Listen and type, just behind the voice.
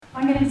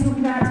I'm going to be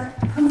talking about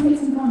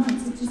Conflict and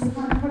Conscience, which is a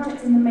kind of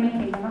project in the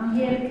making, and I'm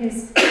here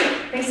because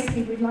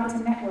basically we'd like to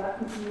network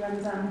with you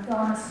and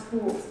garner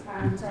support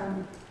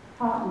and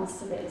partners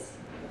for this.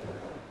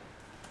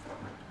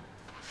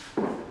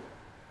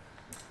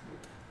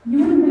 You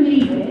wouldn't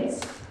believe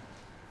it,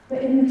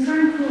 but in the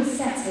tranquil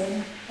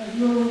setting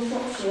of rural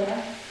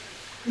Shropshire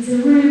is a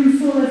room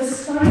full of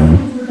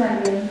stifled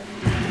rebellion,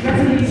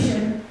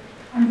 revolution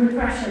and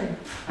repression.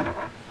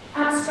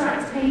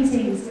 Abstract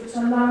paintings which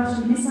are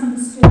largely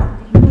misunderstood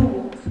and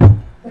ignored,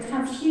 but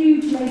have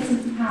huge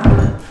latent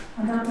power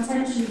and are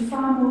potentially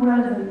far more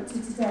relevant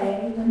to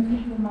today than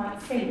people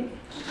might think.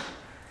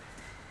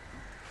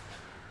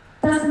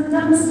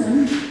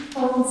 Duddleston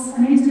holds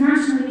an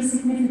internationally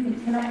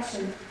significant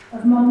collection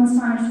of modern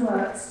Spanish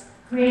works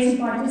created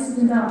by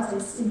dissident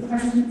artists in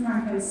President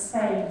Franco's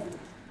Spain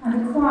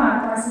and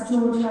acquired by Sir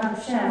George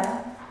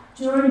Labouchere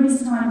during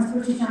his time as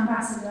British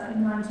ambassador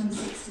in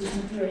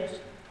 1960s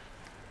Madrid.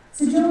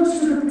 Sir George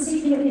took a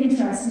particular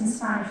interest in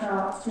Spanish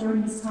art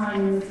during his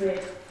time in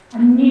Madrid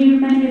and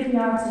knew many of the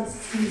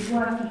artists whose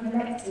work he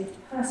collected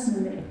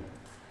personally.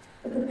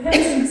 But the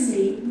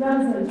potency,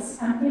 relevance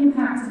and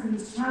impact of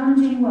these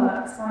challenging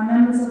works by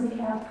members of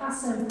the El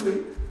Paso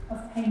group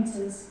of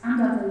painters and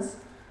others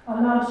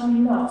are largely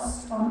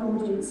lost on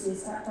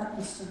audiences at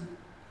Duddleston.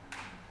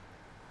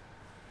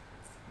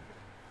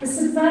 The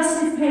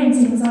subversive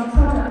paintings are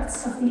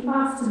products of the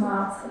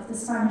aftermath of the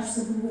Spanish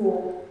Civil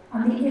War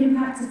and the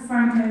impact of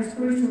Franco's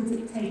brutal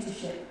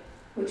dictatorship,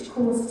 which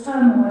caused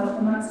turmoil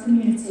amongst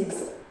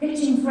communities,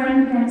 pitching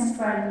friend against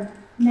friend,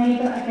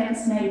 neighbour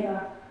against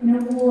neighbour, in a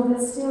war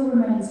that still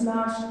remains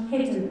largely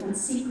hidden and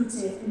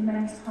secretive in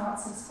many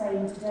parts of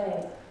Spain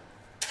today.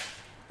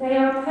 They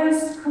are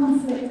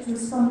post-conflict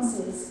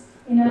responses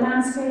in a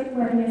landscape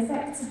where the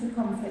effects of the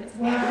conflict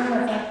were,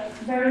 however,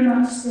 very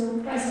much still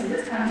present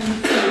and in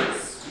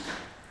force.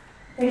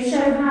 They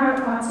show how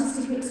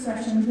artistic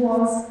expression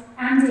was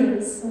and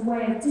is a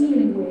way of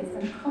dealing with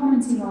and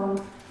commenting on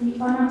the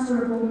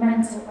unutterable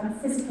mental and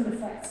physical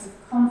effects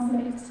of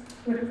conflict,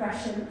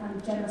 repression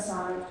and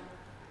genocide.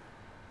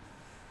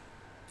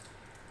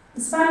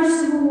 The Spanish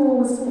Civil War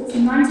was fought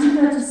from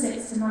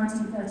 1936 to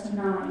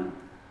 1939.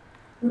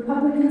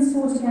 Republicans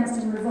fought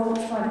against a revolt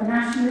by the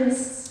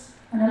nationalists,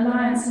 an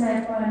alliance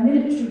led by a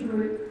military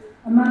group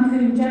among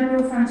whom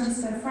General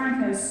Francisco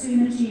Franco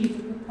soon achieved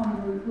a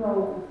preponderant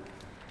role.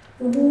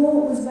 The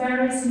war was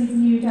variously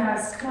viewed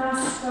as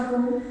class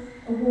struggle,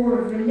 a war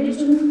of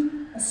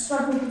religion, a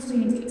struggle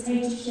between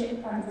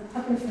dictatorship and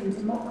republican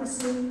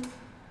democracy,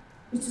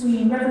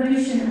 between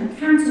revolution and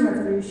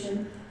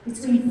counter-revolution,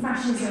 between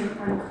fascism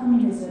and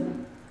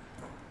communism.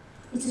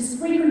 It has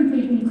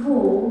frequently been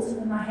called,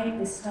 and I hate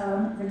this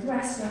term, the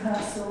dress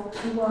rehearsal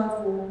for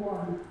World War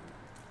I.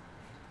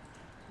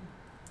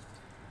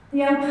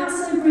 The El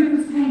Paso group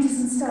of painters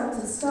and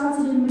sculptors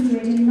started in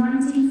Madrid in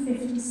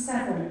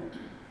 1957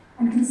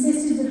 and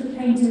consisted of the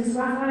painters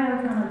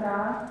Rafael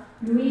Canadá,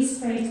 Luis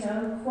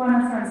Feito,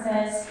 Juana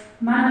Frances,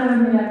 Manolo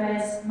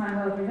Milaves,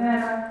 Manuel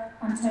Rivera,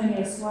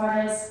 Antonio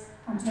Suarez,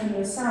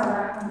 Antonio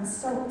Saura, and the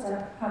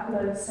sculptor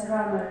Pablo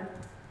Serrano.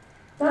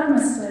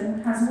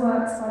 Duddleston has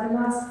works by the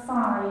last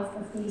 5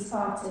 of these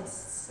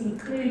artists,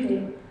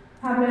 including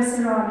Pablo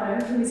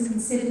Serrano, who is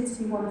considered to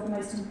be one of the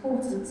most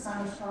important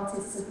Spanish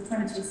artists of the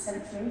 20th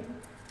century,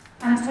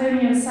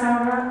 Antonio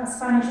Saura, a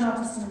Spanish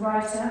artist and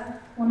writer,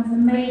 one of the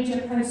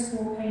major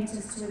post-war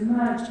painters to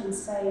emerge in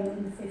Spain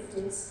in the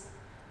 50s,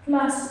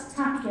 plus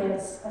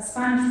Tapies, a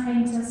Spanish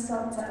painter,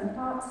 sculptor and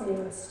art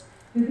theorist,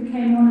 who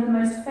became one of the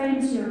most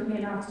famous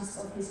European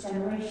artists of his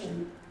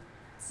generation.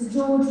 Sir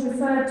George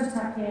referred to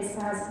Tapies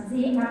as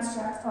the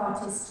abstract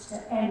artist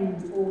to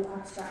end all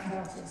abstract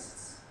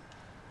artists.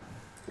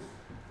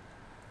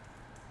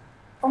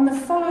 On the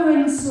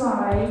following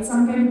slides,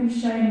 I'm going to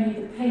be showing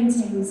you the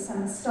paintings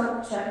and the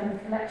sculpture in the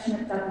collection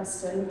at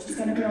Duddleston, which is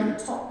going to be on the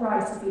top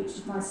right of each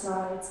of my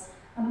slides.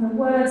 And the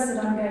words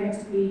that I'm going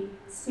to be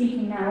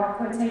speaking now are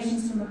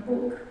quotations from a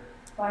book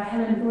by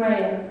Helen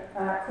Graham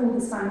called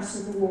The Spanish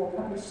Civil War,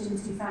 published in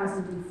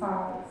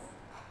 2005.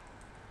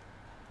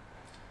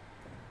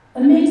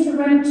 Amid the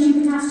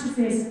wrenching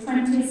catastrophes of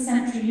 20th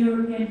century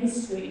European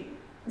history,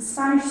 the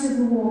Spanish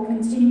Civil War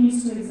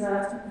continues to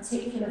exert a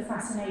particular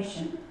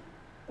fascination.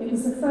 It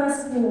was the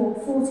first war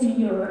fought in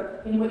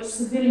Europe in which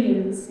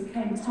civilians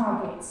became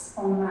targets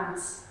en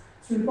masse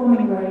through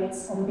bombing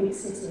raids on big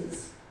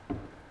cities.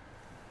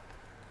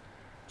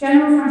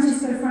 General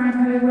Francisco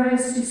Franco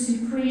rose to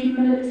supreme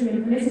military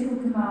and political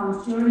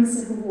command during the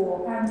Civil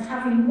War and,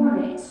 having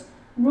won it,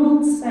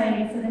 ruled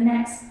Spain for the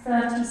next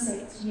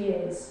 36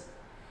 years.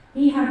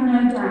 He had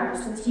no doubt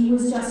that he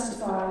was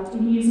justified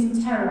in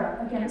using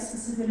terror against the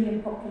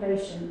civilian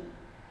population.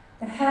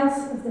 The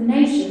health of the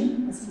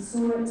nation, as he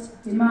saw it,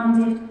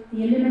 demanded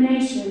the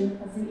elimination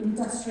of the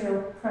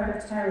industrial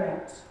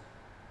proletariat.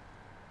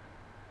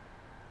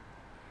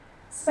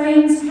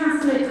 Spain's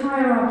Catholic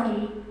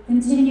hierarchy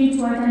continued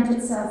to ident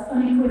itself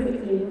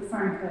unequivocally with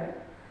Franco.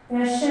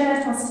 Their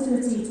shared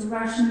hostility to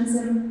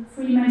rationalism,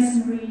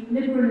 Freemasonry,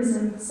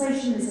 liberalism,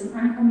 socialism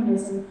and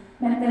communism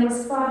meant there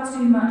was far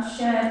too much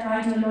shared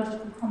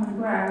ideological common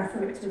ground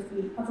for it to have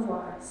been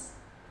otherwise.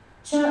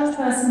 Church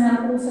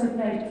personnel also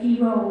played a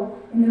key role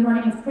in the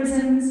running of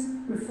prisons,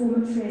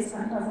 reformatories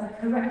and other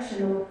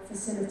correctional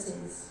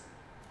facilities.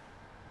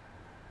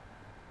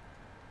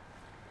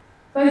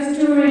 Both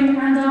during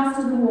and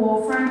after the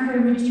war, Franco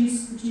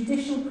reduced the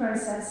judicial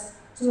process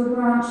to a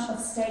branch of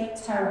state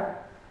terror,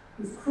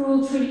 with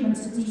cruel treatment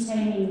of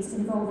detainees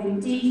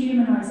involving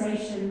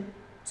dehumanisation,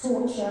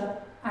 torture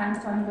and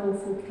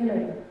unlawful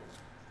killing.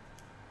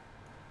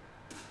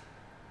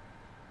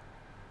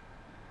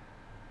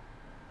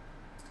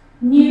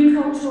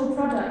 New cultural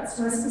products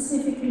were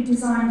specifically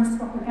designed as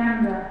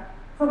propaganda.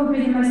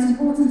 Probably the most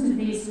important of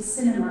these was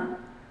cinema.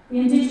 The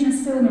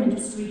indigenous film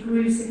industry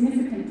grew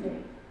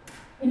significantly.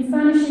 In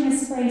furnishing a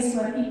space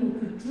where people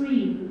could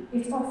dream,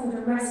 it offered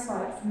a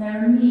respite from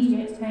their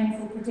immediate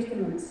painful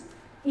predicament,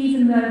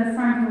 even though the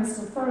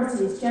Francoist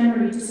authorities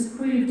generally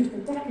disapproved of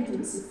the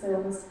decadence of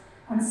films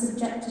and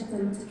subjected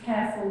them to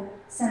careful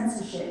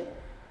censorship.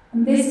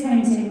 And this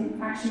painting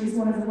actually is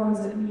one of the ones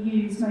that we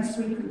use most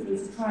frequently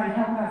to try and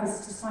help our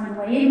visitors find a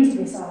way into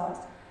this art,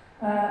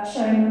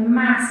 showing the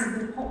mass of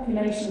the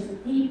population of the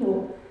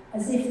people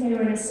as if they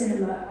were in a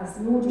cinema as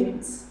the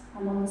audience,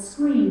 and on the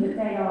screen that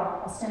they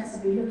are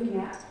ostensibly looking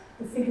at,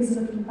 the figures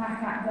looking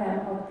back at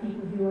them are the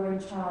people who are in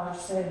charge,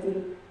 so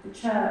the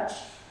church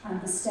and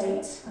the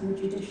state and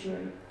the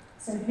judiciary.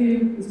 So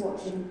who is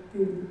watching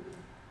whom?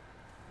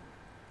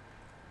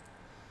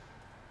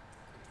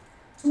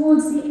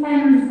 Towards the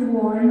end of the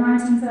war in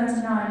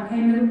 1939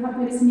 came the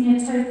Republic's near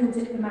total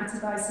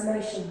diplomatic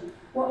isolation.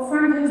 What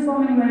Franco's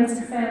bombing raids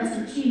had failed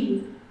to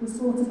achieve was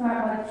brought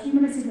about by the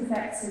cumulative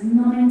effects of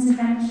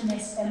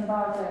non-interventionist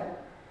embargo.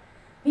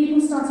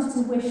 People started to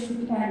wish for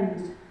the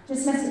end.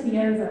 Just let it be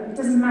over. It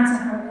doesn't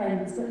matter how it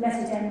ends, but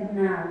let it end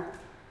now.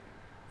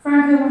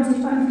 Franco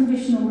wanted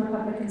unconditional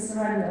Republican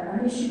surrender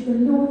and issued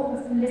the law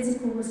of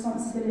political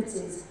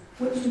responsibilities,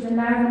 which would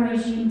allow the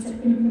regime to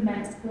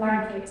implement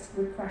blanket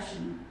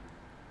repression.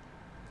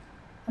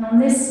 And on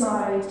this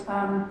slide,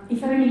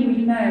 if only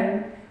we'd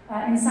known,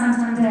 in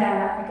Santander,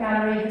 a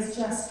gallery has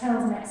just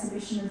held an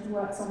exhibition of the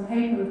works on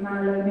paper of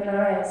Manolo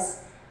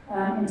Milares,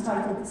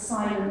 entitled The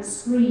Silent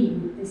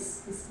Scream,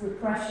 this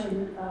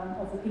repression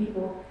of the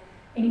people,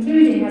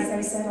 including, as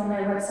they said on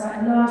their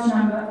website, a large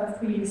number of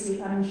previously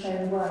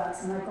unshown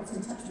works. And I got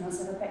in touch with them and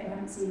said, I bet you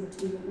haven't seen the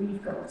two that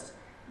we've got,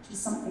 which is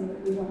something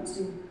that we want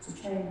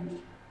to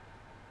change.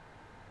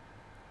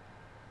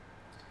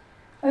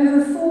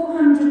 Over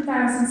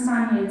 400,000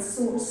 Spaniards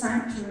sought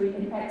sanctuary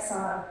in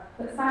exile,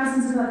 but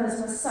thousands of others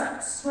were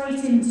sucked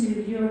straight into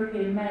the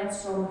European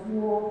maelstrom of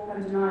war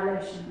and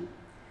annihilation.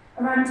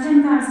 Around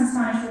 10,000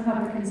 Spanish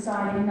Republicans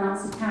died in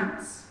Nazi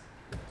camps.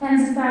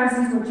 Tens of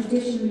thousands were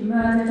judicially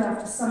murdered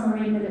after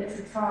summary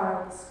military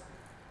trials.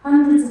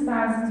 Hundreds of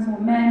thousands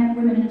more men,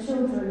 women and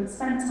children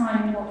spent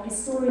time in what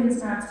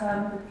historians now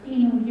term the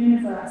penal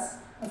universe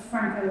of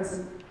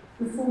Francoism,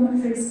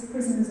 reformatories,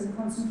 prisons and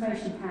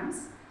concentration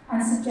camps,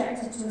 and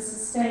subjected to a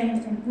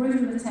sustained and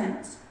brutal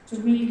attempt to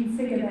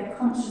reconfigure their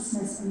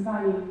consciousness and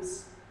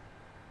values.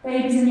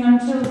 Babies and young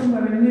children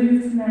were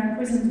removed from their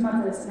imprisoned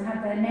mothers and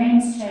had their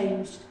names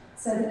changed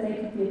so that they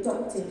could be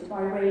adopted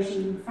by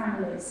regime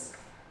families.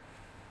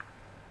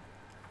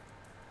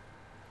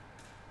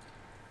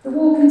 The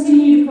war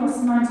continued across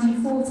the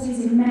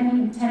 1940s in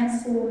many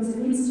intense forms of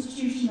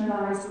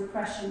institutionalised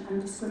repression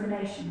and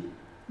discrimination.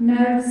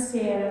 No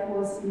sphere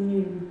was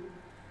immune.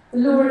 The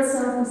law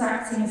itself was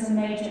acting as a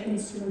major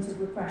instrument of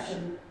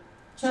repression.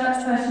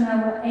 Church personnel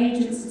were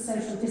agents of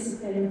social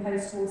discipline in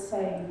post-war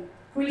Spain.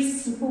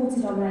 Priests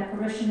reported on their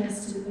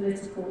parishioners to the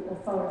political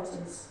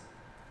authorities.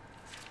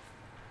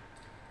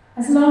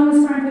 As long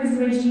as Franco's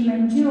regime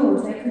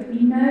endured, there could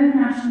be no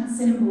national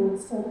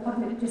symbols or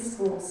public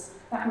discourse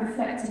that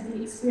reflected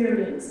the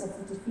experience of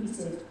the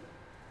defeated.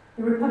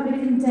 The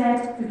Republican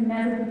dead could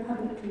never be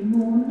publicly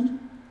mourned.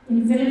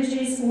 In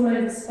villages all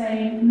over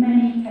Spain,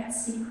 many kept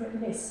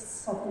secret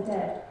lists of the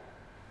dead.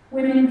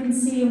 Women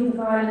concealed the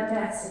violent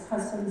deaths of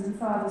husbands and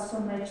fathers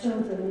from their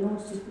children in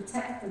order to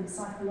protect them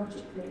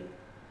psychologically.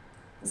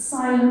 The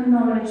silent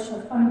knowledge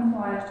of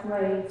unquiet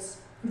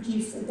graves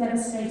produced a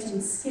devastating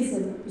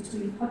schism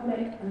between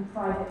public and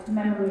private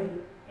memory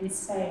in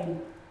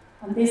Spain.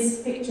 And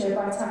this picture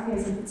by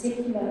Tapias in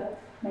particular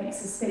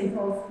makes us think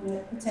of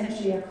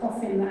potentially a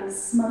coffin that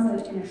is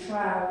smothered in a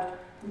shroud.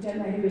 We don't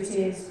know who it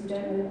is, we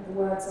don't know what the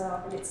words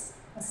are, but it's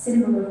a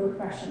symbol of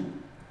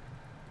repression.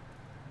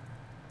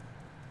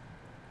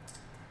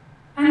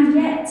 And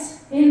yet,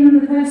 in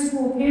the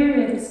post-war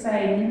period of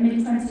Spain, in the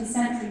mid-20th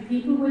century,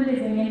 people were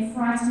living in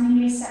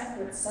frighteningly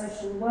separate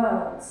social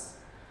worlds.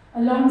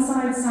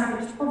 Alongside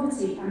savage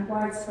poverty and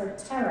widespread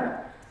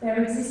terror,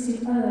 there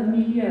existed other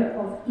milieux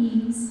of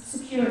ease,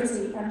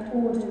 security and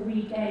order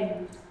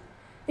regained.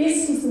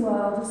 This was the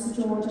world of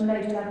Sir George and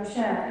Lady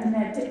Labouchere in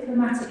their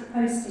diplomatic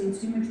posting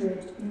to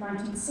Madrid in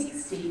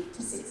 1960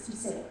 to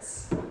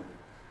 66.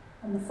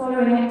 And the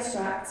following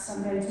extracts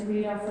I'm going to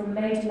read are from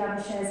Lady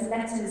Labouchere's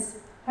letters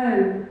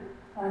home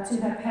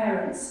to her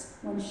parents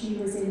when she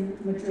was in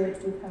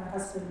Madrid with her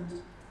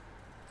husband.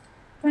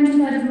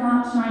 23rd of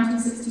March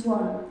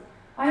 1961.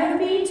 I have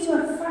been to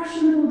a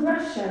fashionable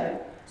dress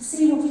show to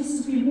see what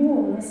is to be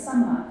worn this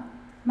summer.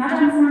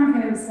 Madame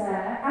Franco was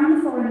there, and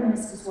the foreign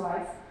minister's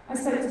wife. I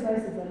spoke to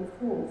both of them, of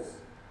course.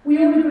 We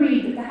all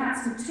agreed that the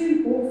hats were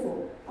too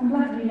awful, and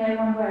luckily no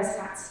one wears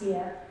hats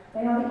here.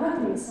 They are the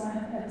ugliest I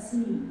have ever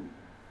seen.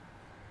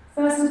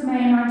 1st of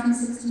May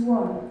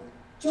 1961.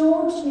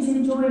 George is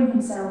enjoying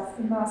himself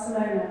in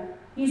Barcelona.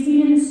 He has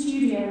been in the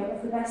studio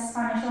of the best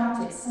Spanish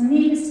artists, and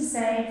needless to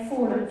say,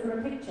 fallen for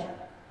a picture.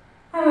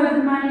 However,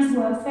 the man is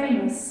world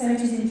famous, so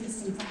it is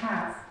interesting to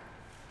have.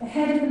 The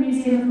head of the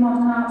Museum of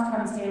Modern Art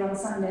comes here on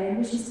Sunday and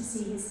wishes to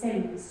see his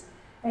things.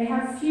 They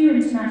have few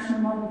international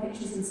modern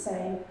pictures in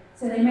Spain,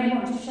 so they may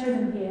want to show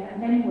them here,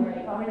 and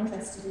anyway are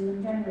interested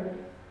in them generally.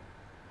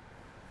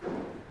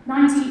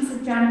 19th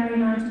of January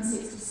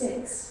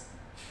 1966.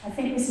 I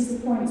think this is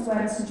the point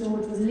where Sir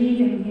George was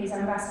leaving his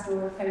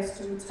ambassadorial post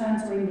to return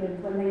to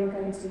England when they were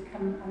going to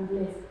come and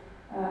live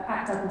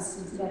at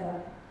Dudmaston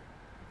together.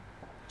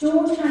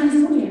 George had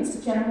his audience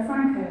with General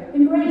Franco,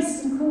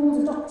 embraced and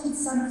called adopted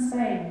son of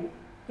Spain,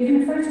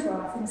 given a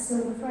photograph in a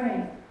silver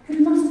frame,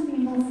 could not have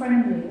been more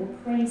friendly or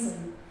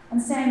praising,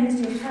 and saying that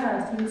he had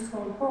heard he was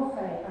called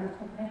Jorge and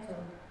Completo.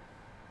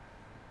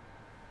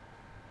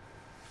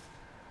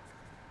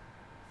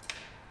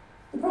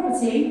 The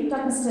property,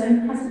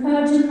 Dudmaston, has an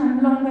urgent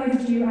and long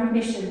overdue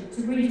ambition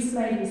to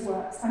redisplay these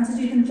works and to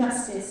do them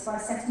justice by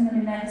setting them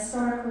in their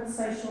historical,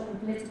 social and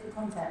political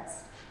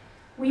context.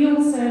 We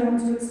also want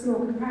to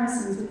explore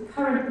comparisons with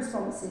current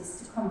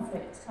responses to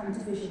conflict and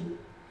division.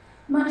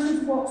 Much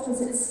of what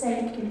was at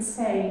stake in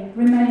Spain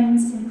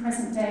remains in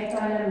present-day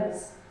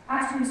dilemmas,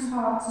 at whose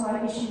heart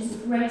lie issues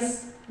of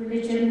race,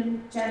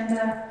 religion,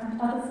 gender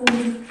and other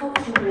forms of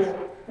cultural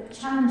war that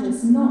challenge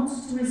us not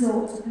to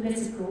resort to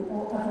political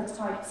or other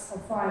types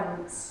of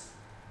violence.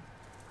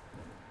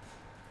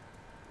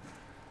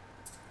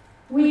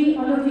 We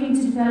are looking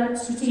to develop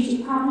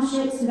strategic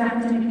partnerships with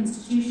academic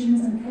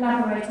institutions and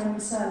collaborate on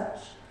research.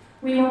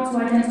 We want to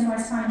identify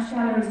Spanish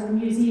galleries or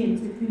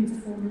museums with whom to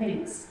form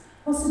links,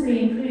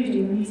 possibly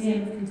including the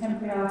Museum of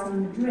Contemporary Art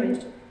in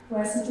Madrid,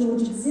 where Sir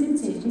George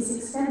exhibited his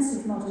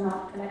extensive modern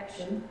art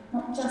collection,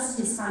 not just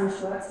his Spanish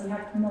works, he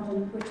had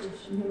modern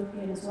British and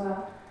European as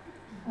well,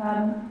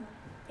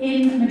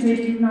 in Madrid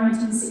in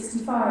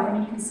 1965,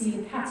 and you can see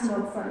the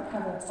catalogue front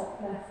cover,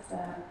 top left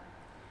there.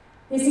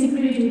 This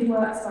included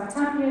works by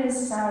Tapias,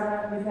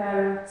 Saura,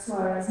 Rivera,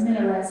 Suarez,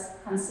 Milarez,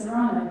 and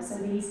Serrano, so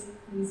these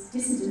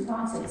dissident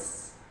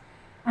artists,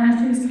 and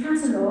whose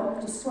catalogue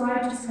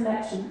described his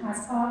collection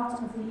as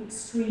art of the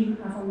extreme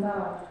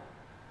avant-garde.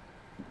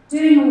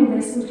 Doing all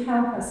this would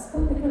help us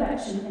put the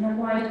collection in a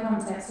wider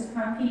context of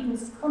how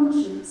people's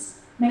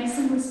conscience makes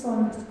them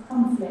respond to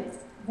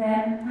conflict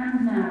then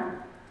and now.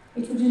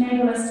 It would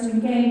enable us to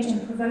engage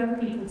and provoke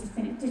people to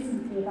think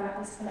differently about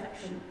this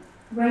collection,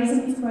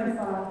 raising its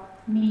profile,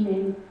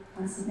 meaning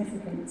and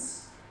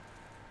significance.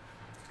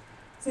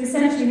 So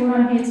essentially what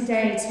I'm here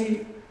today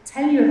to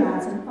tell you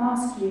about and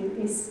ask you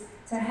is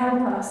to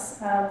help us,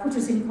 put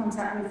us in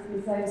contact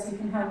with those who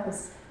can help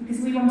us,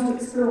 because we want to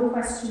explore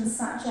questions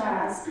such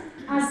as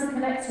the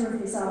collector of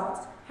this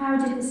art, how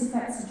did this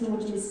affect Sir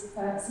George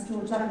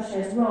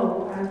Labrochet's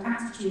role and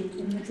attitude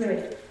in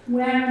Madrid?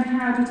 Where and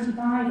how did he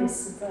buy this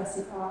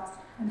subversive art,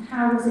 and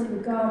how was it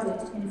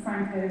regarded in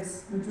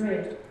Franco's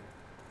Madrid?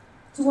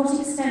 To what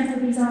extent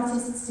were these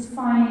artists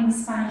defining the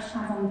Spanish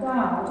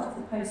avant-garde of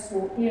the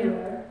post-war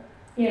era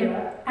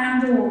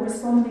and or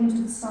responding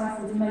to the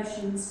stifled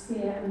emotions,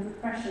 fear and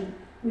repression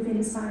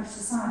within Spanish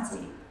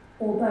society,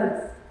 or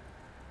both?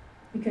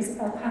 Because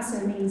El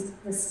Paso means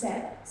the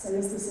step. So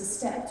is this a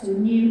step to a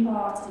new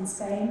art in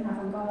Spain,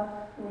 avant-garde,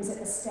 or is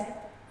it a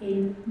step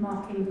in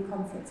marking the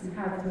conflict and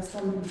how they're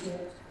responding to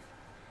it?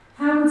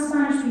 How would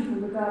Spanish people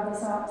regard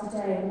this art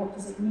today, and what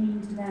does it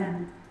mean to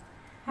them?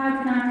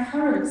 How can our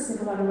current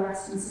civil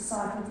unrest and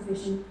societal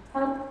division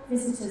help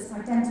visitors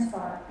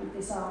identify with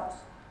this art?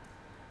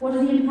 What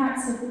are the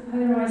impacts of the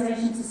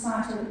polarisation of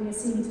society that we are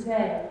seeing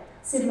today?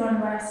 Civil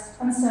unrest,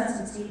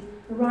 uncertainty,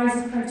 the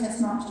rise of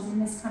protest marches in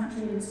this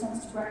country in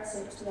response to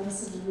Brexit, the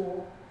uncivil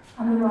war,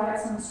 and the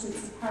riots on the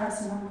streets of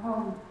Paris and Hong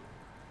Kong.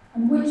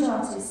 And which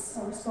artists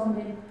are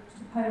responding to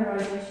the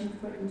polarisation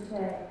of Britain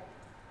today?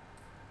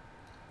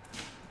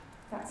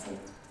 That's it.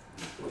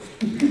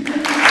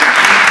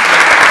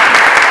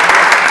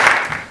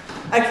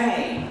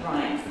 Okay,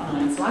 right,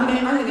 fine. So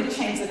I'm going to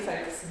change the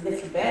focus a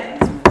little bit,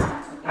 as my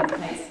title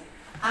indicates,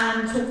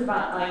 and talk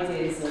about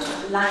ideas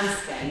of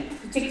landscape,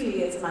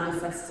 particularly as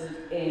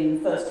manifested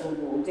in First World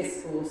War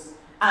discourse,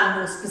 and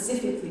more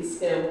specifically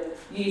still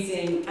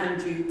using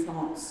Andrew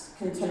Clark's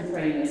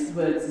contemporaneous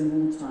Words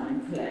in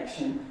Wartime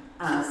collection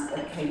as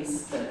a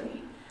case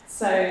study.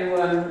 So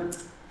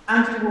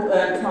Andrew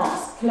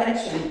Clark's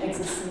collection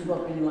exists in the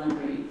Bodleian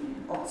Library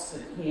in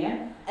Oxford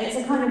here. And it's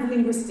a kind of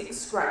linguistic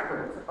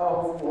scrapbook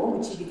of war,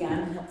 which he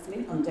began,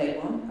 helpfully, on day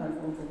one of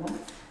World War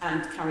I,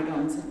 and carried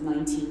on until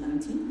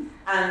 1919.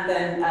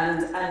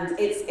 And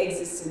it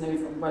exists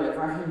in well over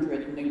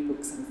 100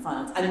 notebooks and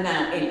files, and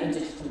now in a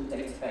digital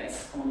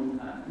database on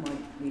my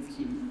Leave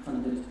Hume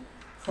funded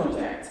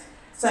project.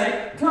 So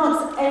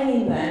Clarke's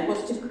aim then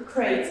was to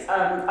create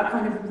a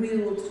kind of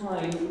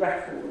real-time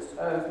record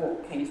of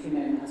what came to be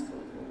known as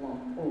World War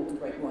I, or the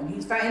Great War.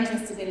 He's very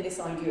interested in this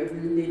idea of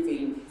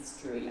living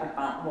history,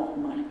 about what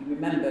might be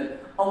remembered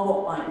or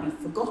what might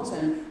be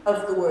forgotten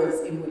of the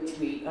words in which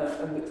we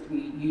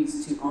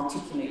use to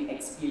articulate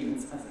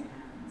experience as it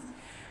happens.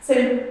 So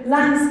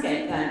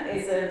landscape then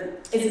is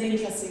an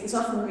interesting, it's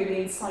often a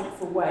really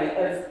insightful way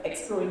of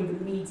exploring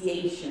the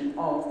mediation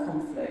of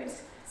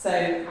conflict.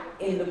 So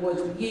in the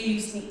words we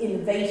use, the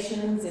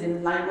innovations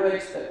in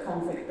language that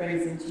conflict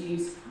brings into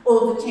use,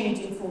 or the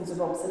changing forms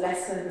of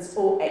obsolescence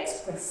or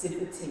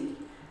expressivity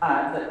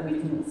that we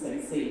can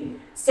also see.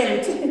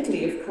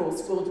 Stereotypically, of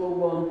course, World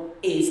War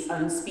I is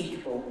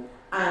unspeakable,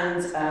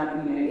 and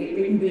it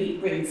really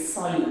brings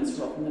silence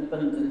rather than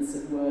abundance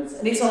of words.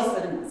 And it's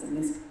often, as in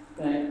this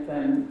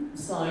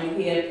slide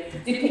here,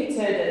 depicted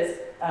as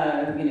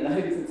the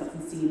home is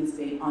often seen as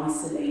being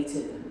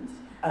isolated and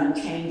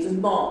unchanged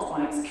and marked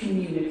by its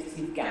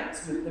communicative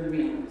gaps with the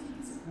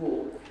realities of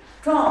war.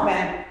 Clarke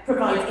then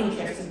provides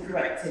interesting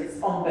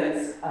correctives on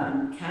both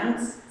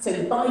counts.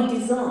 So by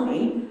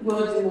design,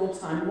 Words in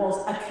Wartime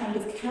was a kind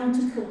of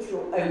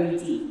countercultural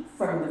OED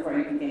from the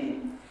very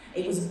beginning.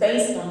 It was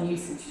based on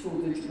usage for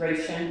the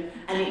duration,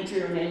 and it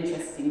drew an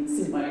interesting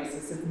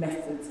symbiosis of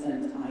methods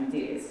and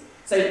ideas.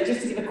 So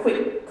just to give a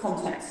quick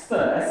context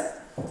first,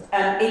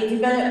 it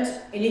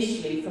developed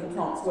initially from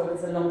Clarke's work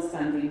as a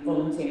long-standing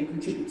volunteer and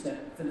contributor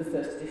for the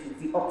first edition of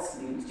the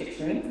Oxford English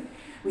Dictionary,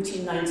 which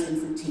in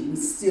 1914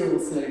 was still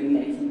slowly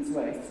making its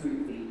way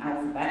through the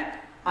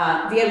alphabet.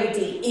 The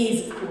OED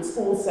is, of course,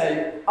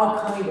 also a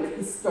kind of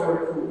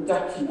historical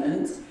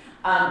document.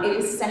 It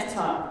was set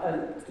up,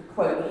 to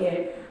quote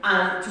here,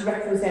 to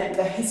represent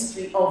the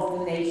history of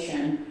the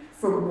nation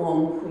from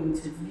one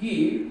point of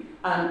view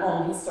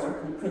on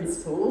historical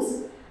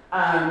principles.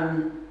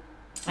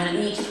 And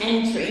each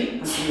entry,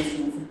 as the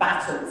mission for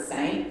battle,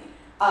 say,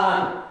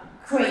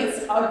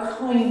 creates a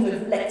kind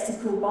of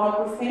lexical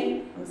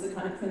biography. That was the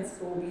kind of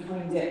principle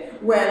behind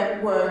it,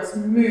 where words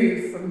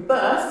move from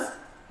birth,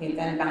 here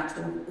then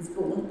battle is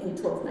born in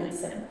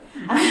 1297,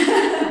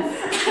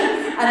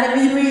 and then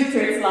we move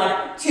through its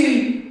life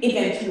to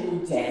eventual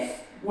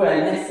death,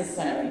 where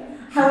necessary.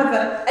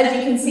 However, as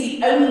you can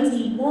see,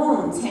 OED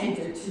 1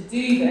 tended to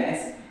do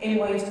this in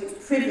ways which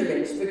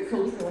privilege the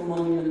cultural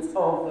monuments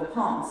of the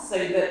past, so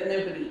that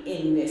nobody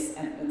in this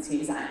entity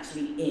is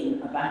actually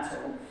in a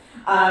battle.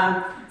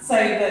 So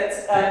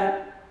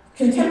that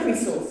contemporary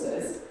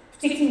sources,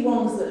 particularly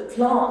ones that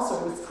Clarke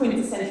saw as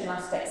quintessential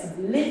aspects of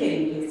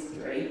living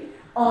history,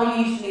 are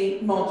usually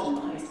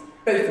marginalised,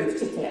 both in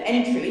particular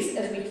entries,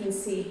 as we can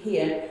see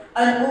here,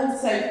 and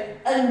also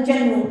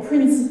general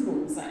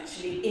principles,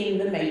 actually, in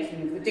the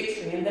making of the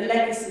dictionary, and the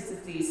legacies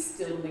of these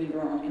still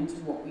linger on into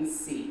what we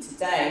see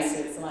today.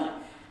 So it's like,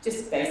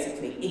 just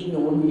basically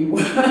ignore new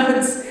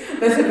words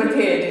that have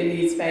appeared in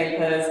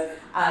newspapers,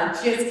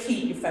 just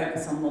keep your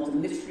focus on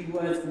modern literary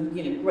words from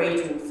great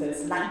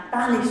authors, like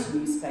banish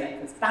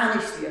newspapers,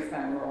 banish the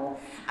ephemeral,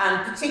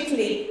 and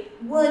particularly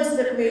words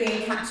that really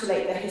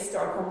encapsulate the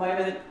historical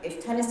moment.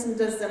 If Tennyson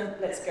does them,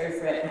 let's go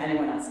for it, and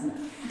anyone else no.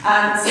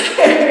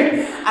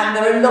 And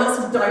there are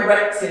lots of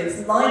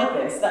directives like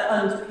this that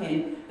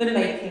underpin the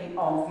making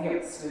of the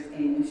Oxford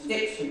English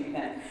Dictionary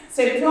then.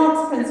 So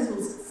Clarke's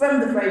principles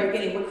from the very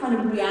beginning were kind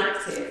of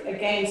reactive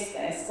against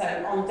this.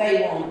 So on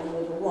day one of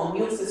World War I,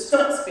 he also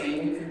stops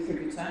being a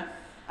contributor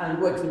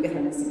and working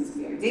behind the scenes of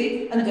the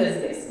OED and does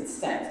this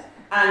instead.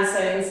 And so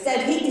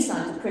instead he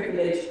decided to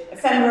privilege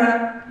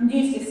ephemera,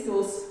 news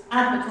discourse,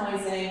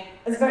 advertising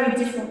as very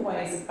different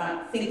ways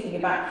about thinking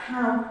about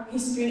how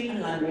history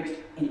and language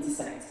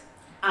intersect.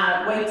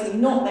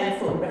 Waiting not then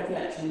for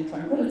recollection and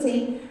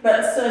tranquility,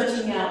 but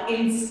searching out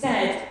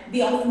instead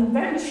the often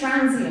very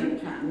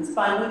transient patterns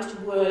by which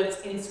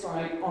words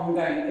inscribe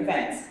ongoing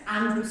events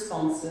and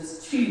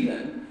responses to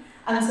them.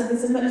 And so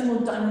there's a much more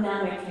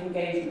dynamic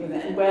engagement with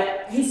it, and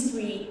where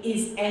history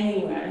is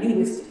anywhere,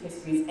 linguistic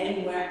history is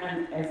anywhere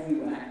and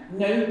everywhere.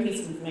 No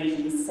piece of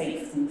information is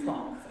safe from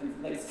Clarke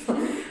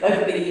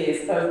over the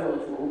years of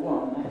World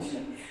War I,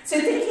 actually. So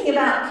thinking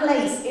about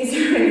place is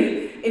a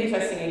really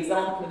interesting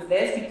example of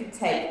this. You could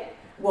take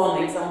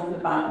one example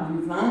about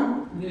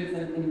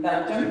Leuven in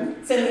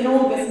Belgium. So in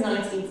August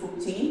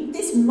 1914,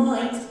 this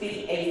might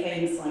be a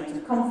famous site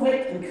of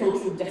conflict and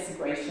cultural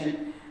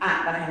desecration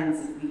at the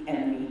hands of the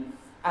enemy,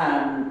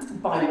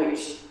 by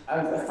which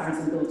over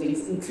 1,000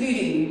 buildings, including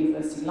the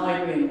university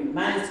library and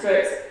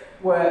manuscripts,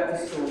 were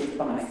destroyed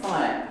by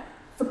fire.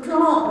 For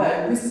Clarke,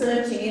 though,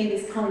 researching in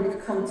this kind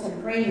of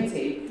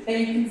contemporaneity, then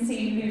you can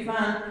see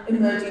Leuven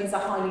emerging as a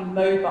highly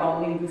mobile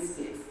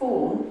linguistic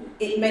form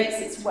it makes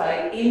its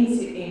way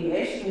into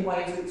English in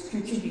ways which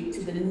contribute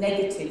to the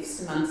negative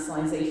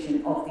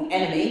semanticisation of the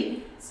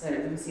enemy. So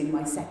you see in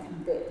my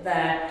second bit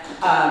there,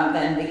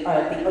 then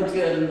the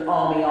German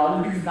army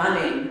are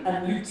Louvaning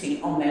and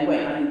looting on their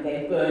way. I mean,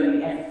 they're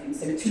burning everything.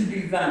 So to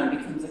Louvain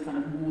becomes a kind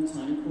of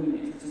wartime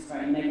coinage, which is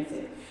very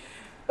negative.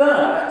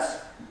 But,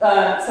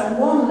 so on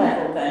one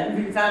level then,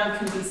 Louvain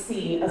can be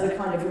seen as a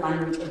kind of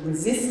language of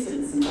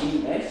resistance in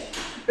English,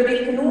 but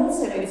it can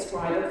also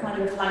inscribe a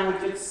kind of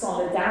language of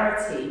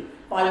solidarity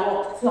by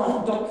what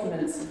Clarke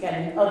documents,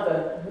 again, in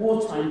other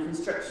wartime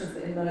constructions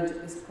that emerge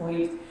at this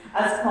point,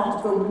 as part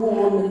of a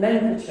war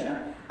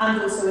nomenclature,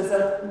 and also as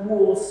a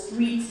war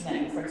street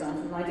name, for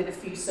example. And I did a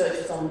few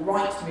searches on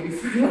Rightmove,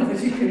 for example,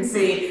 as you can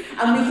see,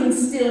 and we can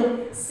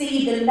still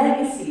see the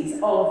legacies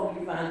of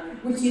Louvain,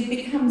 which it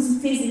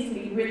becomes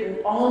physically written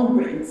on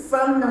Britain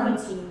from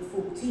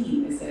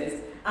 1914, this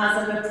is,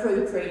 as an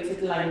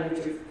appropriated language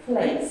of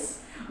place,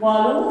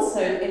 while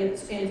also in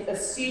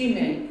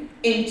assuming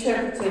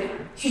interpretive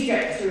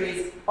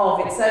trajectories of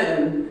its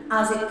own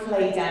as it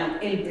played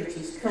out in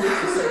British culture.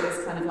 So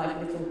there's kind of like a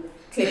little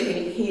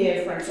clipping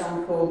here, for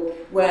example,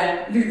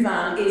 where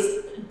Louvain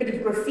is a bit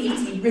of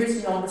graffiti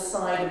written on the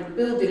side of the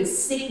building,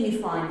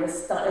 signifying a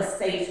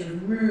state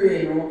of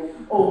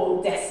ruin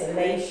or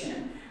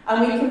desolation.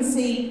 And we can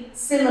see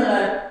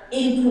similar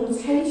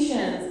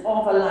importations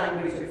of a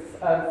language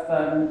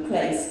of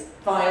place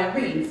via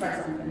Rheims, for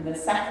example, in the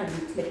second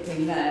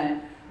clipping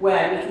there,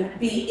 where we can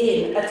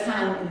be in a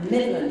town in the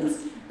Midlands,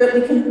 but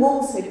we can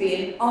also be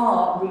in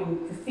our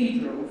Rheims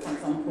Cathedral, for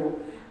example,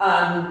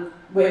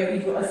 where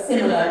we've got a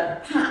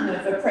similar pattern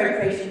of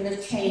appropriation and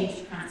a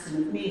changed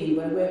pattern of meaning,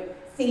 where we're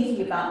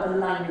thinking about the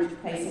language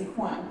of place in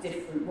quite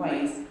different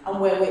ways, and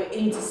where we're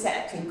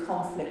intersecting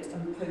conflict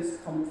and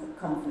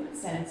post-conflict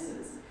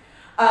senses.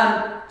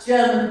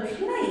 German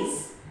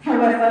place,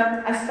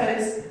 however, I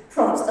suppose,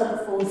 prompts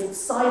other forms of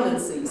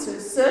silencing. So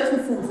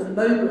certain forms are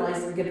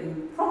mobilised and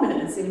given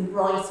prominence in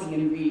writing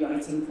and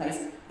rewriting place.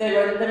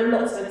 There are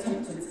lots of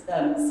attempted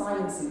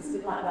silencings, a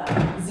bit like that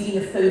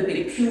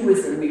xenophobic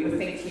purism we were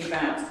thinking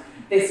about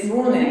this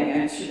morning,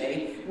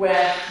 actually,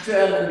 where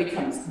German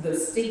becomes the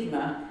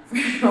stigma, for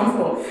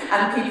example,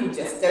 and people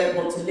just don't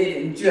want to live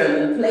in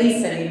German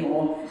place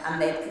anymore,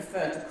 and they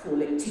prefer to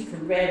call it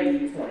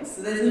Tipperary place.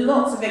 So there's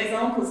lots of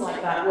examples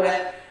like that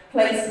where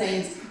place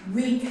names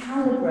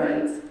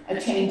recalibrate a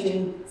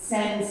changing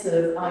sense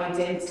of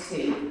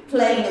identity,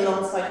 playing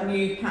alongside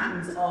new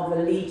patterns of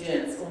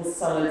allegiance or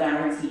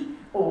solidarity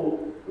or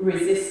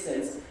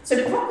resistance.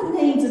 So proper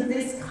names of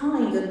this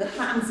kind and the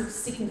patterns of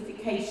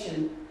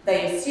signification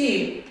they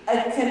assume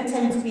can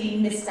tend to be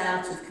missed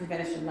out of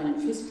conventional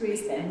language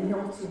histories. They're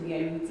not in the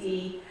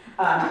OED.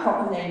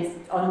 Proper names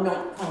are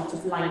not part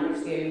of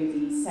language, the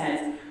OED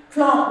says.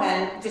 Clarke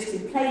then, just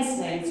in place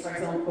names, for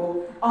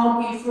example,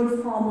 argued for a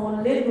far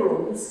more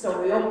liberal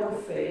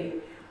historiography,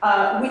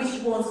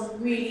 which was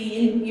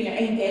really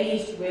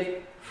engaged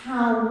with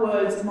how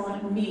words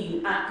might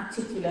mean at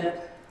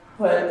particular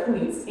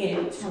points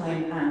in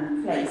time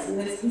and place. And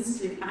there's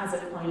history as a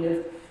kind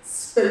of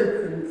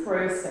spoken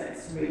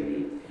process,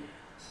 really.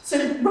 So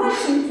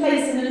writing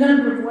place in a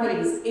number of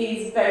ways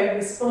is very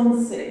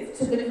responsive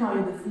to the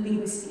kind of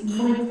linguistic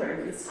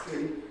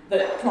micro-history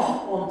that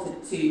Clarke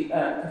wanted to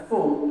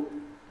perform.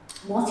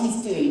 What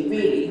he's doing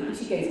really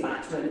actually goes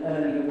back to an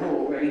earlier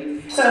war,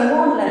 really. So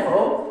on one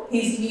level,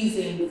 he's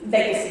using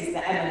legacies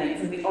that emanate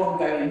from the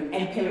ongoing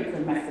empirical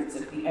methods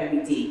of the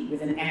OED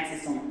with an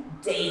emphasis on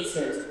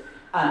dated,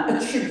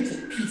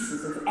 attributed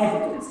pieces of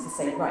evidence to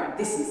say, right,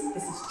 this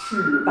is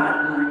true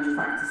about language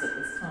practice at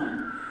this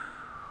time.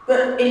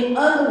 But in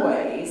other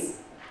ways,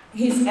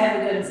 his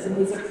evidence and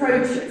his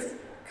approaches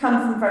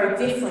come from very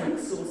different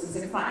sources.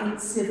 In fact, in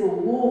Civil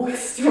War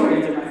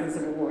historians, I think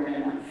Civil War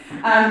anymore,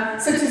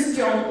 such as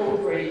John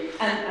Aubrey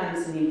and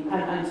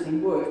Anthony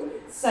Wood.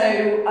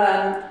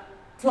 So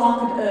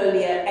Clarke had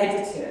earlier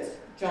edited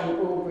John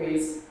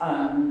Aubrey's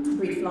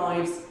Brief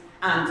Lives,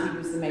 and he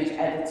was the major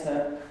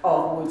editor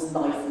of Wood's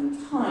Life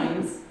and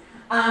Times.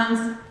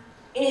 And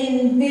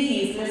in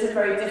these, there's a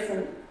very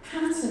different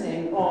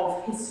patterning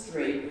of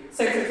history.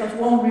 So, for example,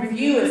 one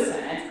reviewer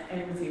said,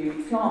 in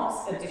reviewing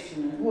Clarke's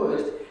edition of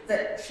Wood,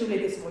 that surely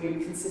this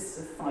volume consists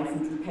of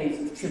 500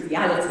 pages of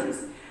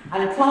trivialities.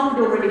 And Clarke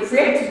had already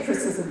created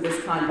criticism of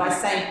this kind by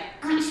saying,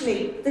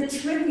 actually, the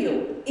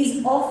trivial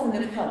is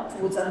often of help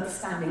towards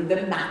understanding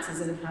the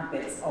matters and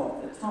habits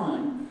of the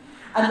time.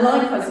 And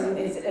likewise, in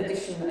his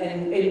edition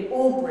in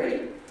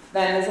Aubrey,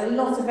 then there's a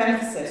lot of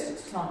emphasis,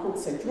 which Clarke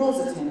also draws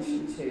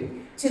attention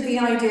to the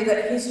idea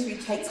that history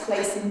takes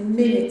place in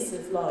minutes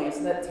of lives,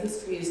 that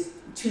history is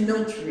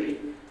tumultuary,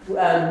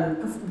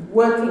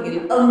 working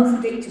in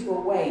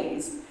unpredictable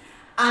ways,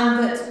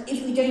 and that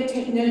if we don't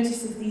take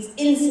notice of these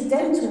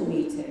incidental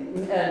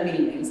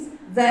meanings,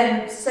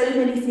 then so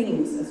many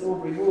things, as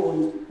Aubrey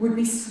warned, would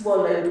be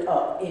swallowed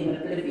up in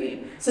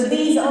oblivion. So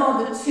these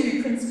are the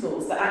two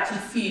principles that actually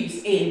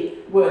fuse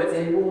in words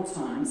in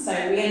wartime. So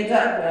we end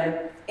up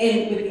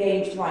then with the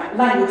ancient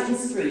language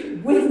history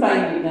with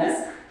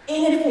minuteness,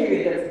 in a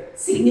period of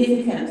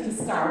significant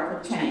historical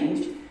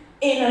change,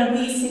 in a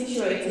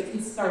resituated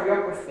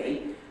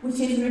historiography, which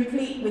is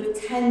replete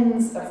with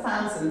tens of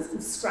thousands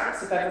of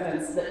scraps of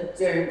evidence that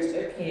don't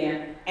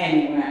appear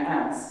anywhere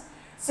else.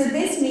 So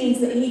this means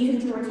that he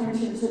can draw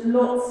attention to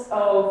lots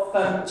of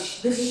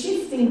the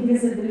shifting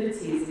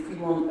visibilities, if you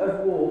want, of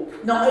war,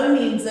 not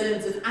only in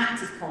zones of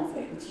active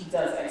conflict, which he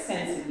does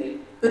extensively,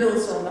 but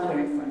also on the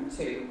home front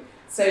too.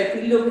 So if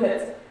we look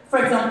at,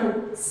 for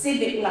example,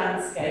 civic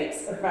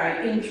landscapes are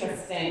very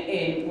interesting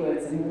in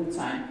Words in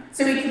Wartime.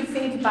 So we can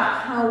think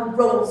about how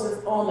roles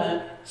of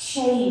honour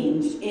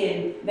change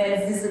in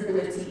their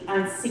visibility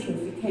and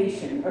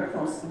signification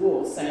across the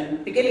war. So in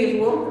the beginning of the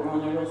war, there are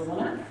no roles of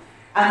honour.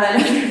 And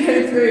then as we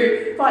go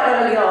through, quite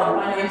early on,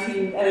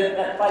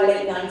 by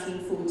late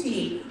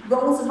 1914,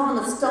 roles of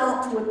honour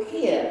start to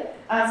appear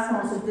as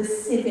part of the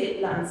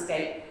civic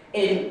landscape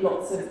in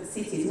lots of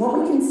cities. What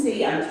we can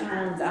see, and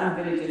towns and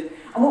villages,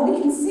 and what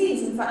we can see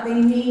is, in fact, they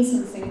mean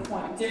something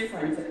quite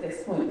different at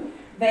this point.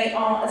 They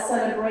are a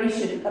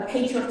celebration, a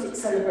patriotic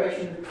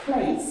celebration of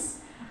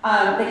place.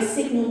 They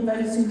signal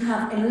those who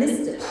have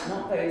enlisted,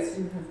 not those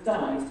who have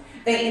died.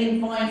 They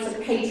invite a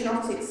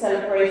patriotic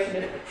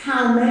celebration of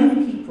how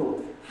many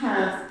people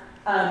have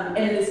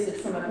enlisted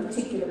from a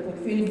particular point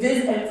of view,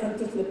 from a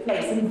particular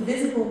place,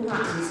 invisible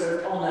patterns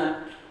of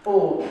honour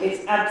or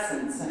its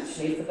absence,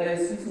 actually, for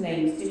those whose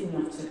names did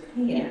not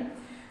appear.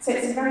 So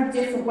it's a very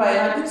different way,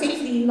 and I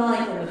particularly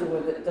like another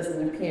word that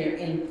doesn't appear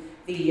in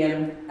the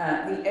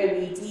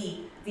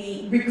OED,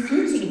 the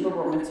recruiting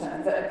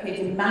barometer that appeared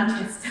in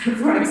Manchester,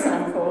 for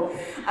example,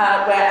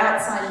 where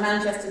outside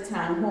Manchester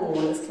Town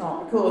Hall, as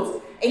Clark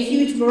records, a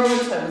huge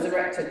barometer was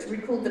erected to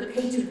record the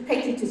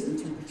patriotism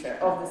temperature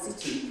of the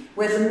city,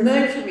 where the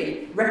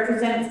mercury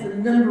represents the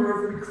number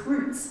of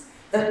recruits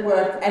that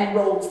were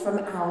enrolled from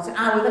hour to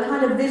hour, the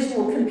kind of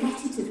visual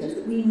competitiveness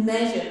that we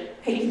measure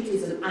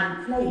patriotism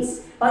and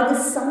place by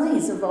the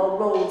size of our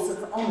rolls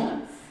of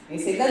honour. You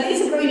see, now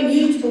these are very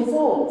mutable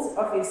forms,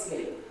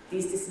 obviously.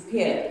 These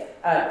disappeared.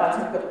 By the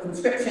time we got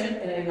conscription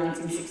in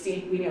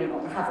 1916, we no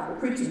longer have a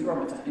recruiting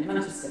barometer in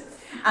Manchester.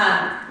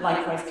 And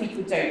likewise,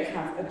 people don't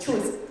have a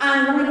choice.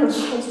 And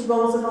likewise, of course,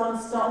 roles of honour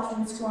start to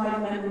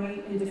inscribe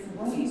memory in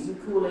different ways,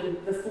 recalling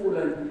the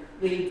fallen,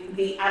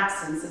 the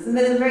absences. And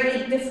there's a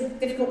very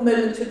difficult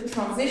moment of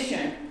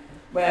transition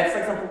where, for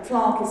example,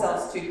 Clark is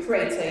asked to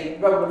create a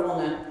roll of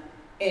honour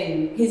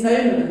in his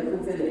own local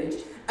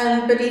village.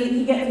 But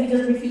he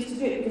does refuse to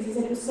do it because he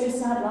said it was so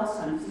sad last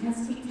time because he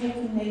has to keep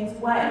taking names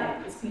away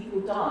as people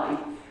die.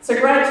 So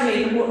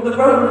gradually the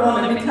roll of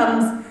honour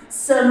becomes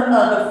some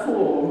other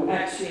form,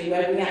 actually,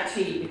 where it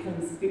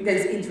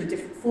goes into a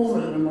different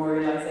form of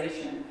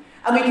memorialisation.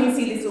 And we can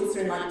see this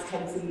also in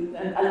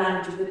a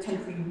language of the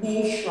temporary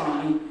war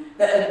shrine.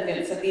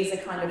 So these are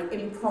kind of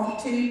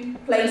impromptu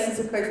places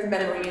of both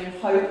memory and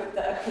hope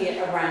that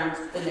appear around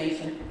the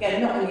nation.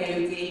 Again, not in the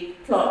OED,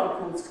 Clark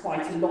records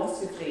quite a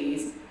lot of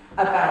these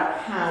about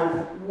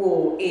how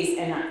war is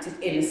enacted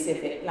in a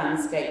civic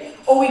landscape.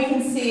 Or we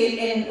can see it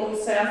in,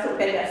 also, I thought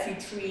there were a few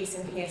trees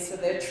in here, so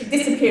there are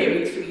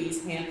disappearing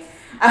trees here.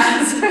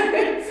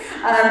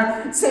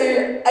 So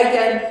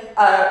again,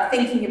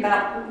 thinking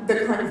about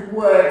the kind of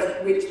words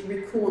which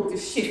record the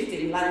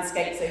shifting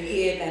landscape. So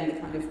here then the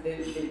kind of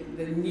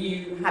the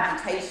new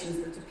habitations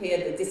that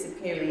appear, the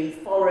disappearing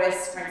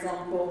forests, for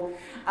example,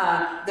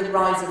 the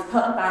rise of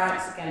hut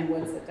barracks, again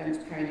words that don't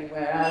appear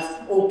anywhere else,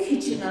 or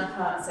Kitchener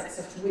huts,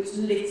 etc., which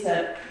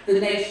litter the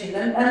nation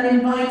and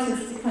invite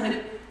us to kind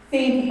of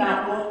think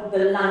about what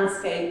the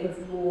landscape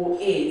of war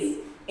is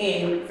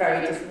in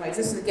very different ways.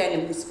 This is again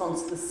in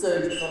response to the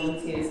surge of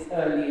volunteers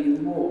early in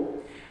the war.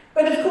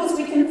 But of course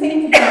we can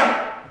think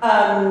about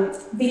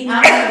the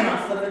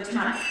aftermath of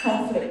attack,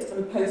 conflict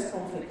and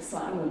post-conflict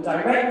slightly more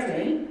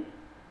directly,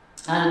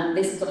 and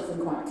this is often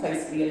quite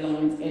closely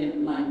aligned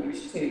in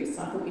language too.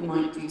 So I thought we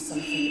might do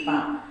something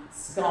about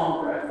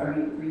Scarborough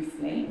very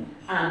briefly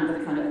and the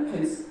kind of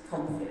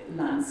post-conflict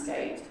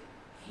landscape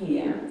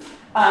here.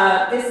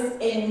 This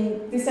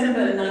in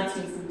December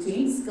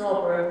 1914,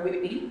 Scarborough,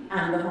 Whitby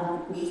and the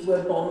Hartlepool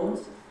were bombed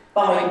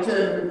by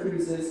German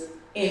cruisers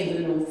in the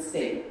North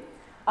Sea.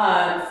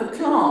 For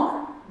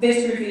Clark,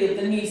 this revealed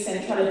the new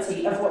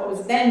centrality of what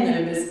was then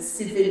known as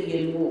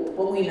civilian war.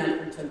 What we know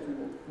from total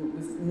war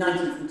was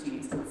 1914,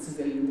 it's called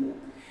civilian war.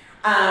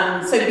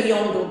 So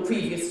beyond all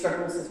previous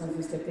struggles, as one of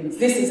those things,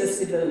 this is a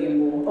civilian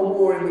war, a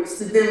war in which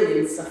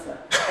civilians suffer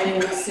and in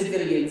which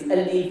civilians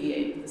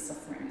alleviate the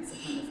suffering. It's a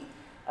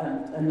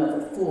kind of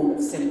another form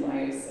of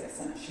symbiosis,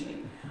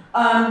 actually.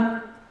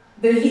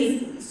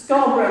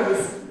 Scarborough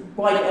was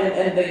wide,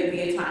 and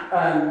the attack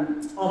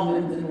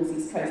on the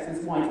northeast coast was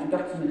widely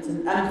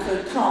documented. And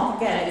for Clark,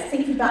 again, it's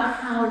thinking about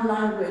how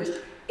language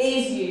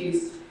is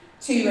used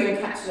to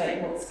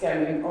encapsulate what's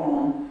going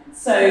on.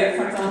 So,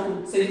 for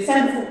example,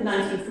 December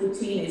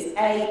 1914 is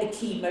a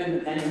key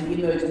moment then in the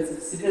emergence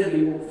of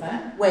civilian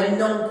warfare, where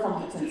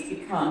non-combatants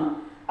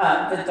become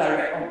the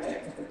direct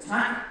object of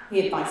attack,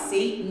 here by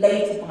sea,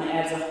 later by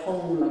air, there's a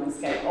whole long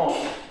scale of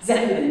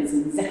Zeppelins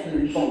and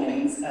Zeppelin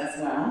bombings as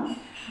well.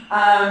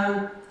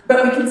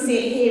 But we can see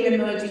it here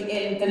emerging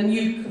in the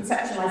new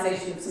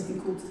conceptualization of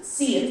something called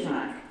sea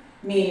attack,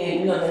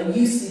 meaning another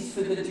usage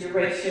for the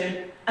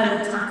duration,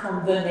 an attack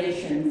on the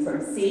nation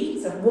from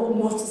sea. So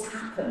what has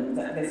happened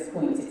at this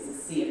point? It's a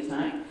sea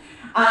attack.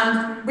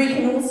 And we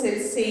can also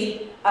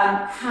see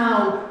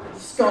how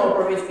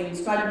Scarborough is being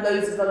described.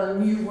 Loads of other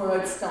new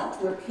words start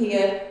to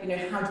appear. You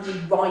know, how do we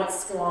write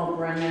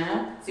Scarborough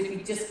now? So if we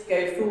just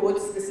go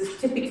forwards, this is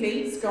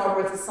typically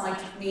Scarborough as a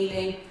site of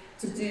meaning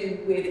to do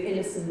with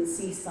innocent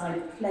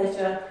seaside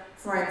pleasure,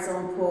 for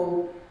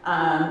example.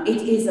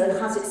 It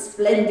has its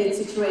splendid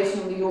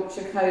situation on the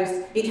Yorkshire coast.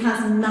 It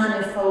has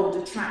manifold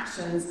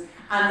attractions,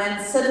 and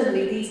then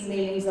suddenly these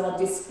meanings are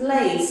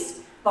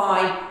displaced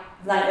by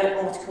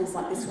articles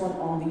like this one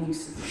on the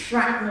use of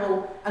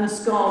shrapnel, and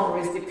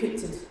Scarborough is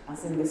depicted,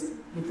 as in this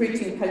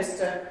recruiting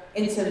poster,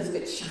 in terms of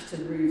its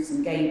shattered roofs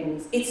and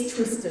gables, its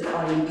twisted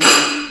iron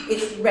beams,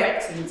 its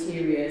wrecked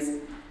interiors,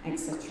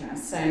 etc.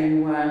 So,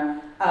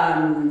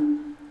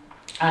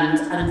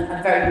 and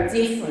a very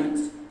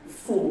different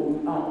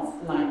form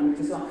of language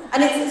as well.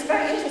 And it's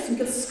very interesting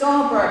because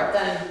Scarborough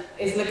then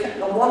is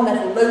on one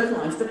level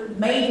localised, but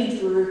made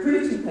into a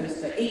recruiting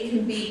poster. It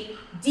can be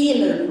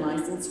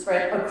delocalised and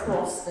spread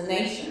across the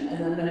nation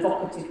in an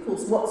evocative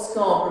course. What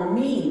Scarborough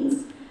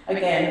means,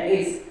 again,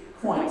 is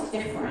quite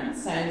different.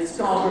 So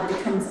Scarborough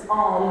becomes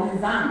our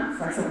Louvain,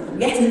 for example,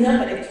 yet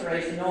another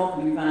iteration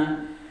of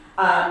Louvain,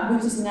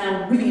 which is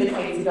now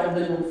relocated on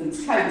the North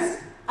East coast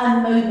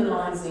and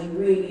mobilising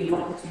really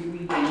evocative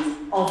readings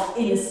of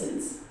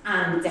innocence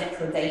and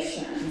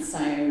depredation.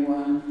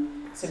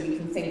 So we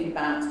can think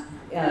about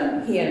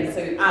here.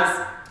 So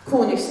as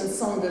Cornish and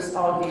Saunders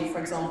argued, for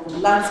example,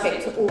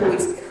 landscapes are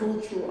always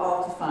cultural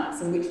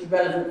artefacts in which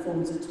relevant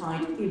forms are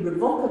tied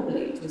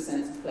irrevocably to a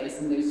sense of place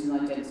and notion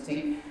of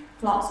identity.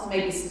 Clarkson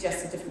maybe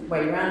suggests a different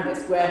way around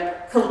this,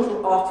 where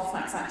cultural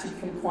artefacts actually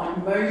become quite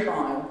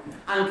mobile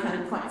and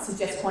can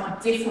suggest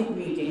quite different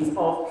readings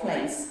of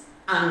place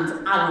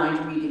and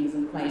allied readings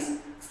of place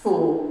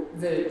for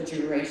the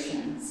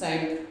duration.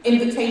 So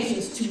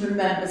invitations to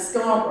remember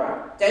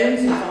Scarborough don't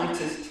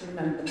invite us to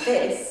remember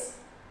this,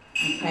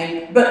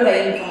 okay, but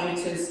they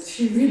invite us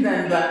to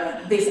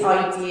remember this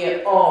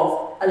idea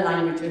of a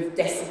language of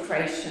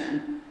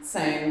desecration. So,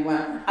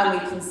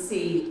 and we can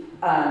see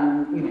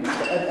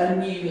a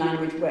new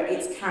language where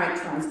it's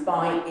characterised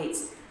by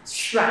its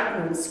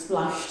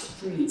shrapnel-splashed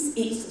streets,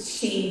 its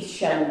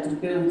she-shelled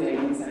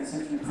buildings,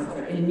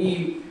 etc., in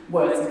new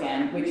words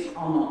again, which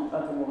are not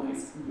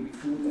otherwise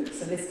recorded.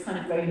 So this kind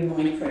of very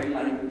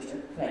micro-language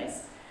of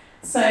place.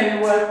 So,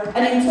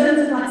 and in terms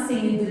of like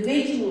seeing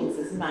individuals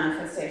as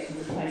manifestations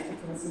of place,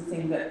 because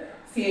something that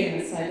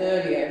Fiona said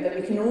earlier, that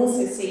we can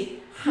also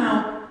see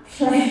how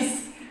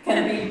place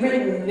can be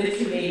written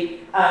literally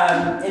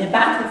in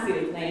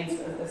battlefield names,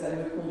 as they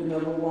were called in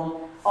World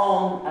War I,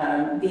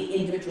 on the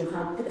individual,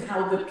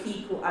 how the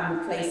people and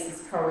the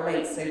places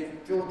correlate. So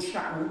George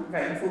Shrapnel, a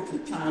very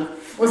unfortunate child,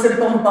 was a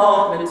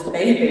bombardment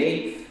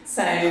baby.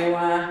 So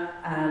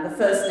the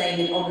first name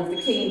in honour of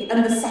the king,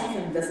 and the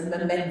second as a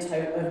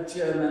memento of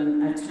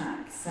German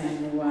attack. So,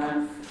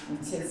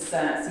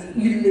 so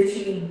you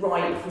literally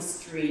write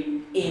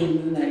history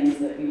in the names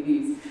that you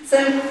use.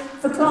 So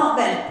for Clark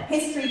then,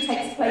 history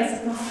takes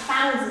place across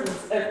thousands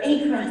of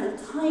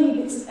incremental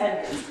tiny bits of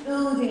evidence,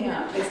 building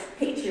up this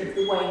picture of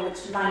the way in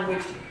which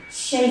language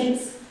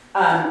shapes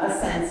a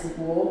sense of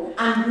war,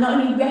 and not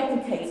only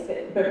replicates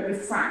it, but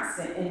refracts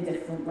it in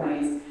different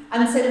ways.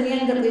 And so we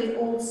end up with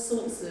all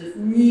sorts of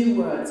new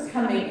words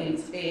coming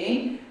into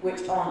being,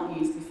 which aren't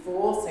used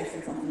before. So, for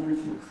example,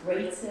 mentioned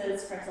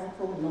craters, for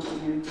example, not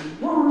in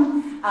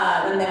one,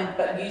 and then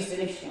but used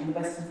initially on the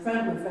Western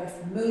Front. We're very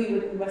familiar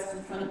with the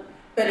Western Front,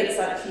 but it's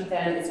actually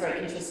then it's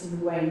very interesting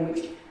the way in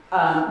which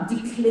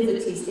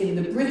declivities in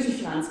the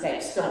British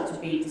landscape start to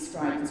be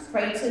described as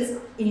craters,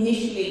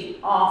 initially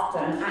after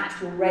an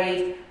actual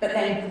raid, but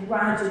then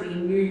gradually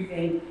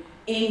moving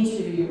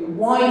into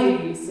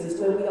wider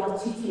uses where we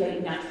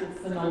articulate natural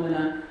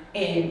phenomena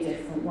in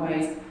different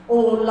ways.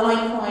 Or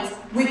likewise,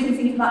 we can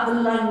think about the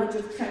language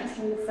of trench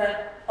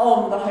warfare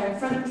on the home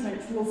front.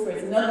 Trench warfare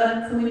is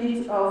another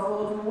community of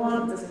World War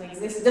I. It doesn't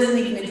exist. It doesn't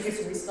even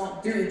exist when we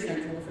start doing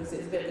trench warfare, so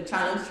it's a bit of a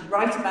challenge to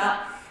write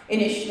about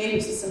initially,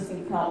 which is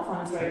something Clark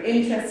finds very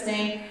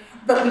interesting.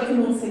 But we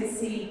can also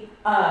see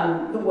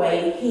the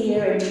way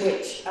here in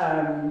which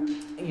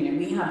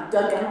we have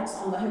dugouts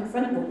on the home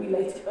front, what we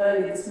later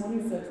earlier this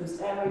morning referred to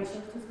as air raid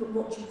shelters. But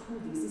what do you call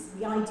these? This is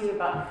the idea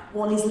about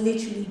one is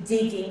literally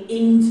digging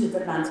into the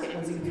landscape,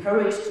 one's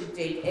encouraged to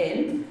dig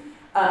in.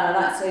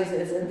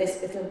 And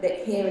this little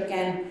bit here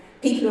again,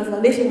 people who have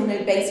a little or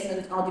no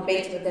basement are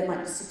debating whether they might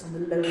just sit on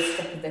the lowest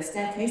step of their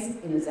staircase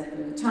in a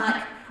Zeppelin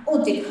attack,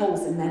 or dig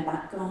holes in their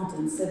back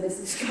garden. So there's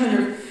this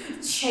kind of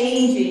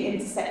changing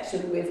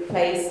intersection with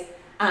place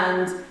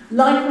And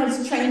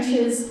likewise,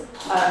 trenches.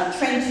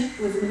 Trench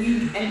was a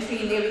new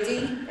entry in the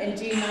OED in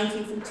June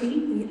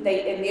 1914. In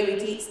the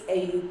OED, it's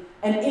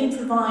an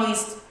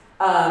improvised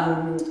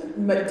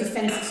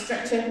defensive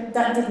structure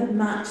that didn't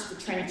match the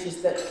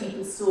trenches that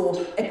people saw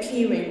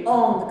appearing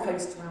on the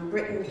coast around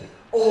Britain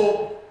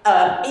or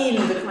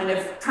in the kind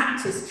of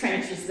practice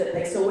trenches that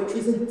they saw, which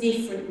was a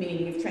different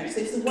meaning of trench.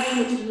 So it's the way in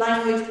which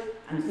language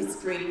and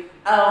history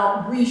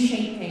are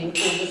reshaping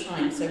all the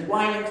time. So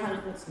wiring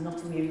entanglements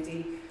not in the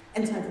OED,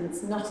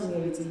 entanglements not in the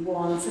OED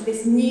 1. So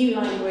this new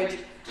language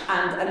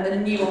and the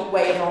new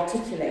way of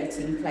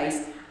articulating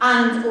place.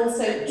 And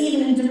also,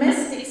 even in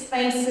domestic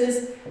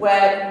spaces,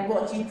 where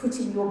what you put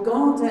in your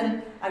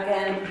garden,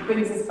 again,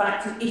 brings us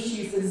back to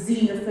issues of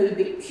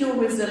xenophobic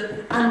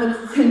purism and the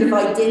kind of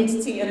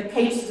identity and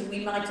patriotism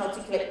we might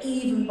articulate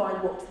even by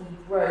what we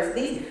grow. So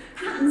these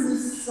patterns of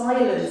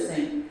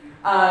silencing,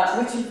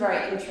 which is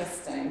very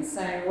interesting.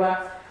 So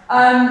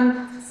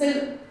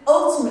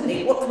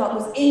ultimately, what Clarke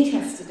was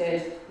interested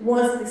in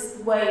was this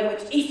way in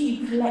which, if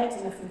you collect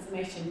enough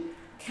information,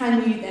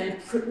 can you then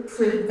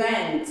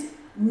prevent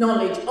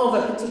knowledge of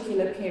a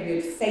particular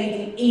period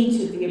fading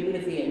into the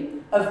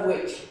oblivion of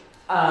which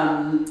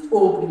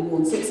Aubrey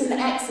warned. So it's an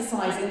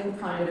exercise in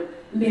kind of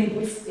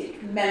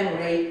linguistic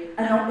memory,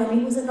 and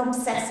he was an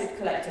obsessive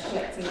collector,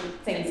 collecting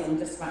things on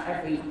just about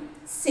every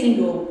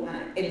single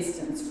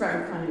instance,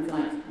 from kind of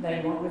like, there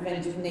you are,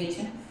 Revenge of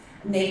Nature,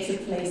 Nature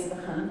Plays the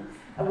Hun,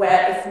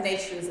 where if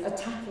nature is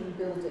attacking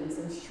buildings,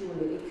 then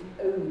surely it can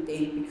only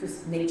be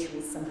because nature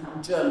is somehow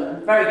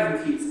German. Very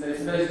confused,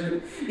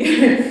 those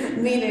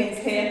meanings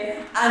here.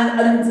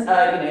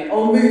 And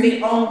or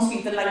moving on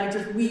to the language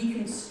of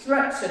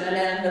reconstruction, and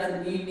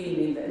another new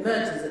meaning that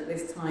emerges at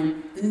this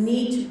time, the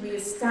need to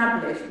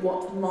re-establish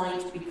what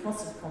might,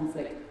 because of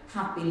conflict,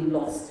 have been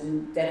lost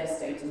and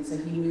devastating. So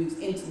he moves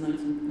into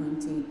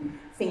 1919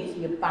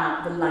 thinking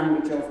about the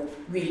language of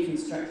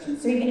reconstruction.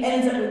 So he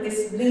ends up with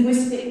this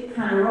linguistic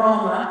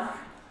panorama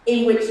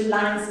in which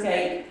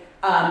landscape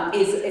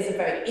is a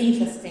very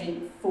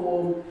interesting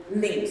form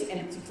linked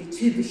in particular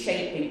to the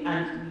shaping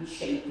and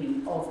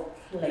reshaping of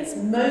place.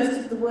 Most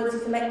of the words he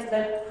collected,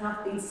 though,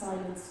 have been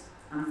silenced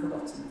and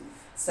forgotten.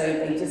 So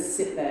they just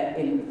sit there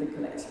in the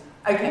collection.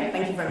 Okay,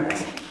 thank you very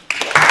much.